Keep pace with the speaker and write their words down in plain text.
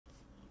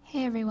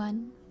Hey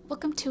everyone,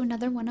 welcome to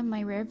another one of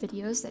my rare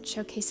videos that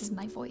showcases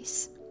my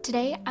voice.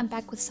 Today I'm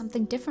back with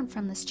something different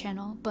from this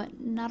channel,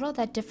 but not all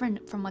that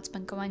different from what's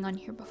been going on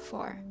here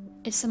before.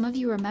 If some of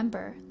you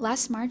remember,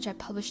 last March I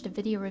published a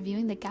video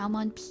reviewing the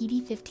Gaomon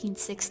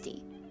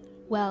PD1560.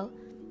 Well,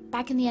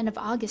 back in the end of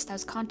August I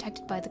was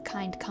contacted by the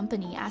kind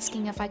company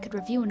asking if I could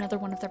review another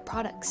one of their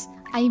products.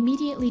 I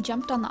immediately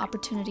jumped on the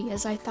opportunity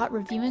as I thought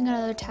reviewing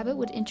another tablet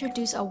would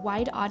introduce a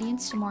wide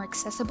audience to more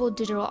accessible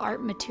digital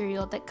art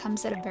material that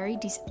comes at a very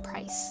decent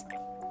price.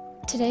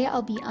 Today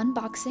I'll be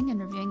unboxing and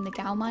reviewing the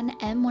Gaomon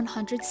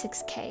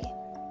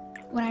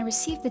M106K. When I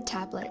received the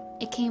tablet,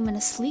 it came in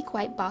a sleek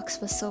white box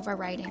with silver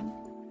writing.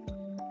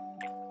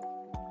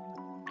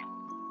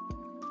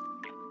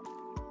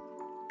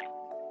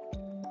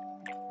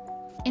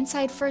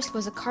 Inside first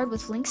was a card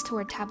with links to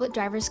where tablet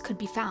drivers could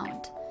be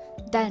found,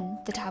 then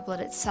the tablet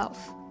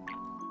itself.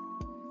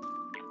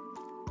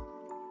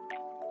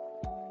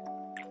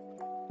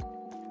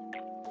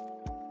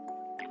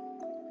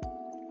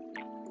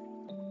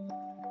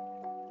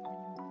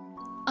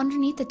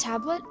 Underneath the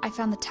tablet, I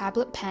found the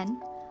tablet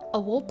pen, a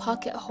wool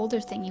pocket holder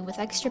thingy with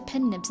extra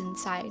pen nibs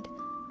inside,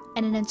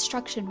 and an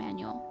instruction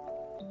manual.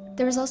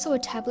 There was also a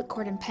tablet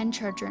cord and pen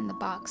charger in the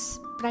box,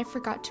 but I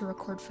forgot to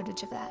record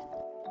footage of that.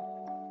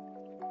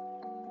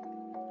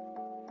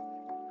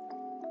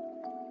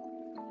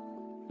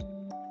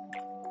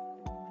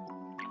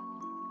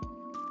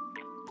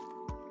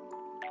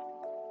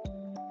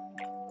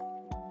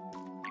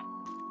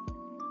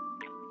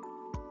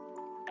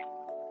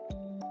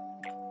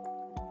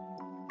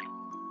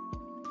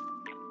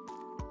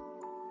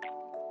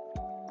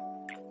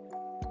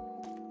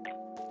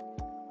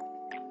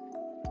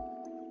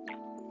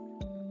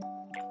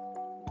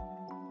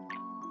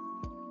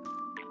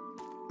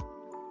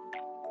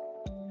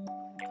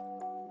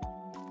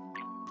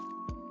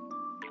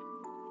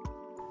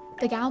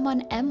 The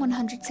Gaomon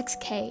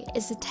M106K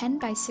is a 10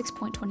 by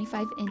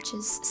 6.25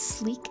 inches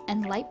sleek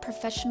and light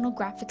professional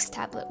graphics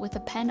tablet with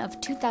a pen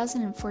of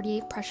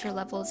 2048 pressure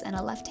levels and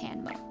a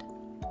left-hand mode.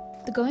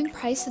 The going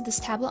price of this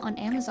tablet on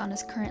Amazon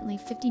is currently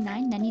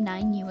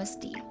 $59.99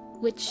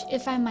 USD, which,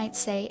 if I might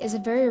say, is a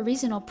very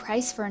reasonable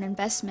price for an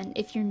investment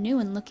if you're new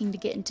and looking to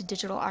get into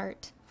digital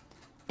art,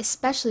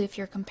 especially if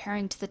you're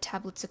comparing to the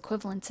tablet's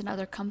equivalents in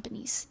other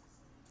companies.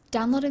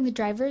 Downloading the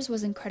drivers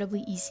was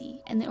incredibly easy,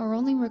 and the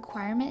only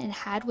requirement it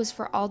had was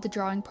for all the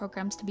drawing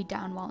programs to be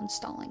down while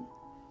installing.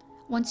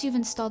 Once you've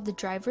installed the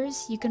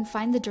drivers, you can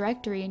find the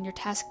directory in your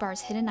taskbar's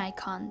hidden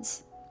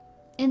icons.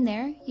 In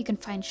there, you can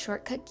find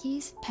shortcut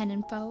keys, pen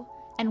info,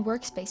 and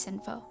workspace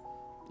info.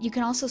 You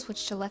can also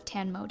switch to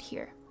left-hand mode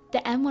here. The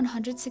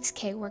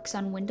M106K works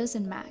on Windows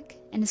and Mac,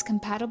 and is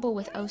compatible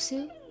with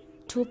OSU,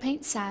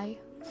 ToolPaint Sai,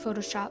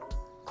 Photoshop,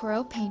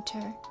 Corel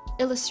Painter,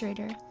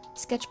 Illustrator,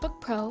 Sketchbook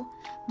Pro,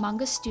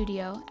 Manga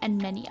Studio, and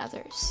many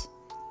others.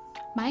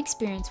 My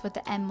experience with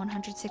the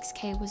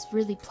M106K was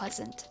really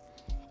pleasant.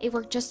 It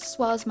worked just as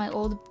well as my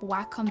old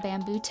Wacom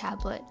Bamboo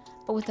tablet,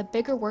 but with a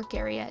bigger work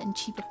area and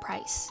cheaper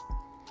price.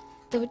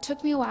 Though it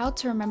took me a while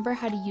to remember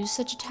how to use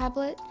such a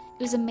tablet,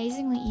 it was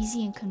amazingly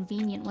easy and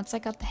convenient once I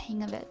got the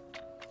hang of it.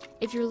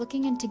 If you're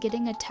looking into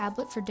getting a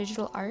tablet for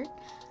digital art,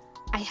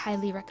 I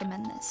highly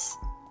recommend this.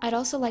 I'd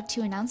also like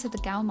to announce that the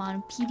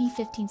Gaomon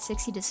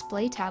PD1560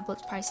 display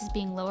tablet's price is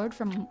being lowered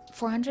from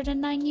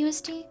 $409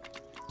 USD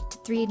to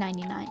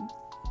 $399.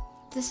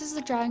 This is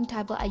the drawing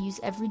tablet I use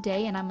every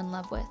day and I'm in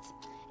love with.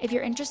 If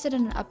you're interested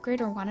in an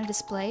upgrade or want a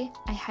display,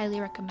 I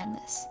highly recommend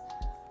this.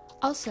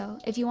 Also,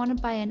 if you want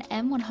to buy an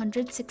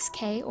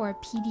M106K or a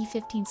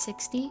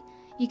PD1560,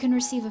 you can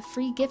receive a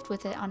free gift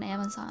with it on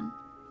Amazon.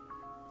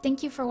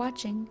 Thank you for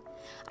watching.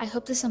 I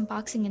hope this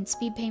unboxing and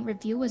SPEEDPAINT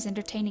review was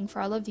entertaining for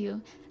all of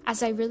you,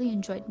 as I really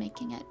enjoyed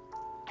making it.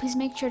 Please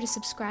make sure to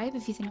subscribe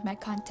if you think my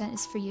content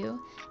is for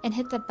you, and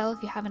hit that bell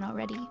if you haven't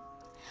already.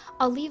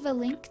 I'll leave a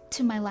link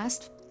to my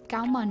last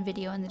Gaomon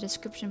video in the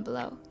description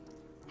below.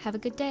 Have a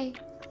good day.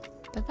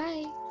 Bye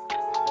bye.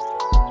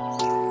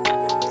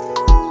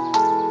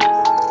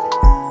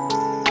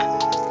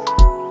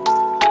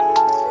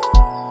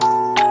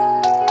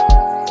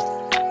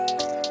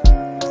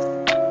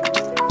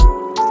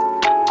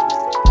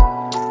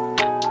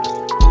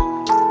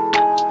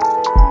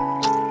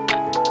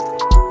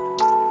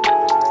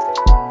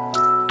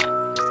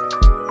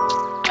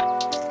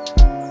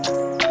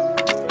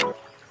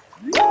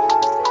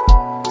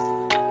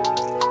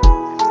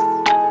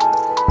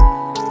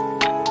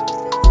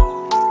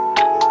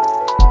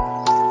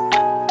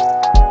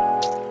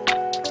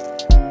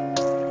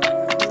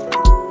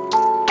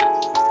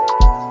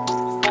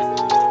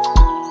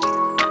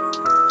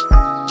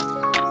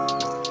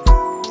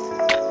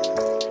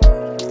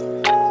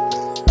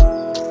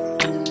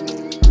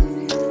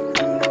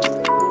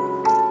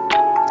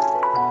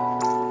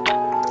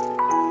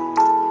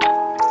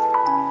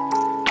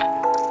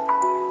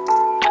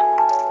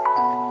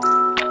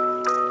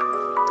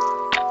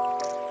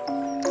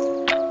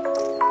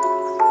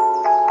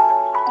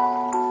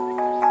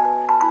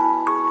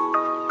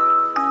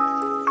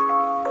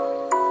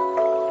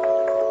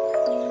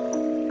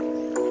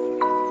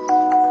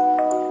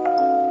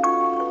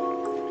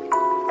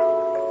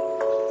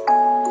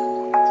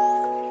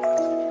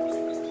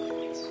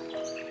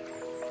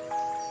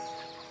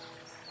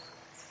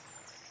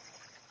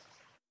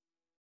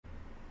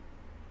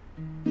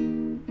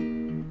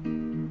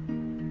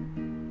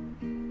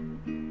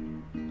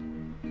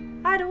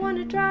 I don't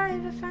wanna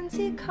drive a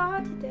fancy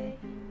car today.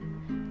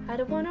 I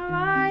don't wanna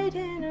ride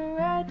in a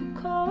red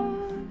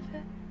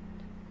Corvette.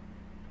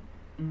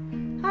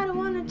 I don't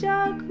wanna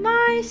jog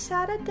my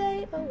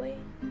Saturday away,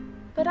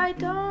 but I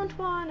don't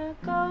wanna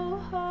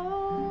go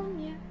home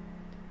yet.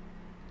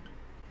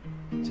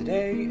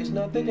 Today is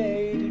not the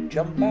day to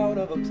jump out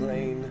of a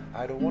plane.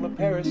 I don't want to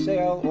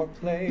parasail or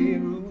play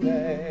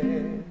roulette.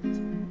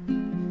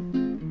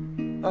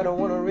 I don't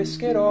want to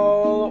risk it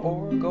all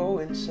or go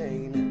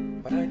insane,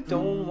 but I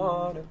don't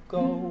want to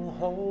go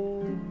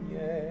home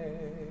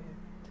yet.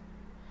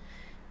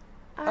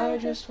 I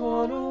just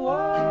want to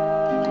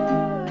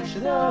watch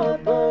the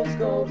birds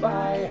go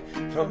by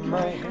from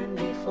my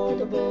handy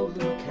foldable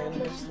blue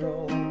canvas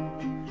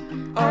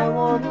throne. I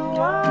want to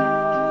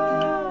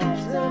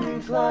watch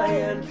them fly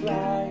and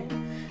fly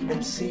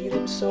and see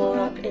them soar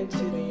up into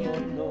the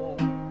unknown.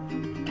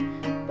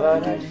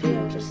 But I'd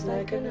feel just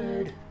like a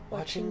nerd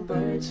watching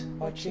birds,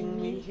 watching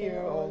me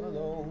here all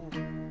alone.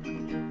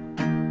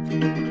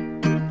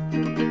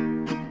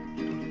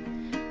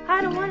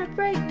 I don't wanna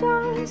break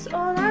dance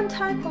or learn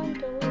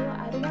taekwondo.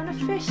 I don't wanna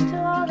fish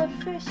till all the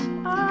fish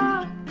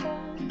are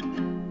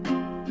gone.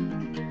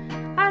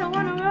 I don't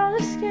wanna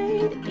roller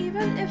skate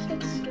even if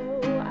it's snow.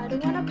 I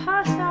don't wanna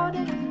pass out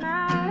in a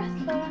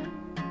marathon.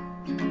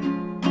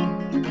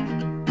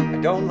 I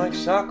don't like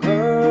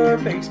soccer,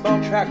 baseball,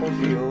 track or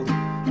field.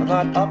 I'm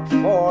not up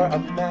for a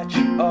match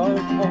of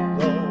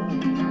polo.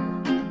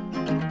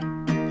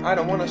 I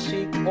don't want to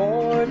seek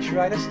or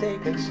try to stay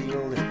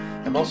concealed.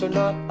 I'm also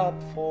not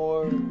up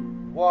for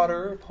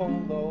water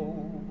polo.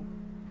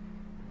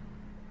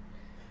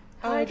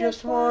 I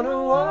just want to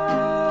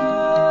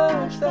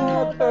watch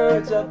the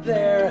birds up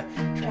there,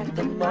 track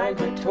the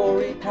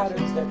migratory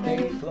patterns that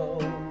they've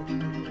flown.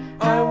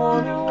 I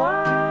want to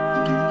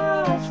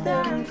watch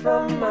them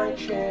from my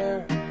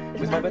chair,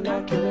 with my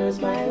binoculars,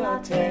 my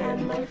latte,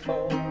 and my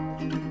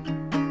phone.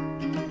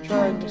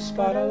 Trying to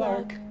spot a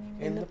lark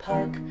in the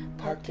park,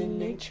 parked in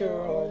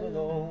nature all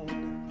alone.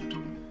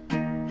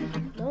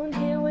 Alone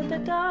here with the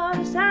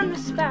doves and the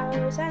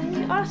sparrows and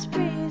the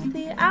ospreys,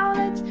 the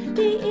owlets,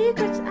 the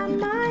egrets, and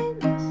my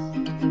list.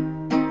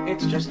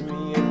 It's just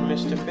me and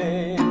Mr.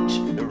 Finch,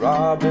 the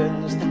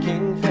robins, the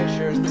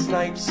kingfishers, the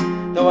snipes,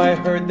 though I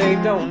heard they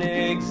don't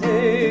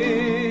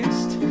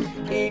exist.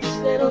 Each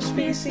little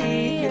species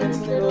in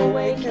its little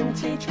way can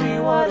teach me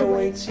what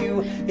awaits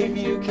you if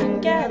you can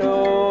get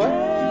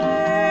away.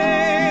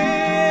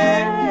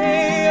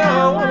 I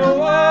wanna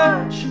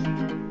watch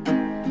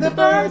the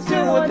birds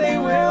do what they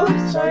will.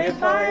 Sorry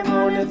if I'm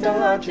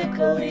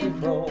ornithologically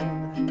prone.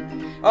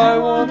 I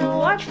wanna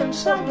watch from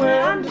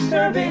somewhere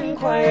undisturbing,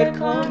 quiet,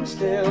 calm,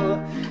 still.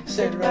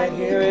 Sit right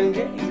here and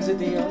gaze at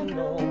the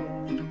unknown.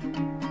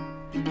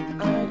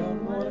 I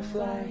don't wanna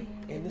fly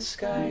in the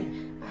sky,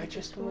 I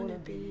just wanna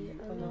be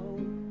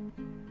alone.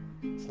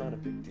 It's not a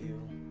big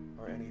deal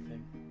or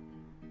anything.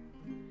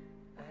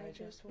 I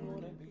just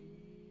wanna be.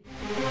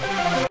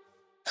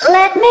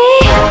 Let me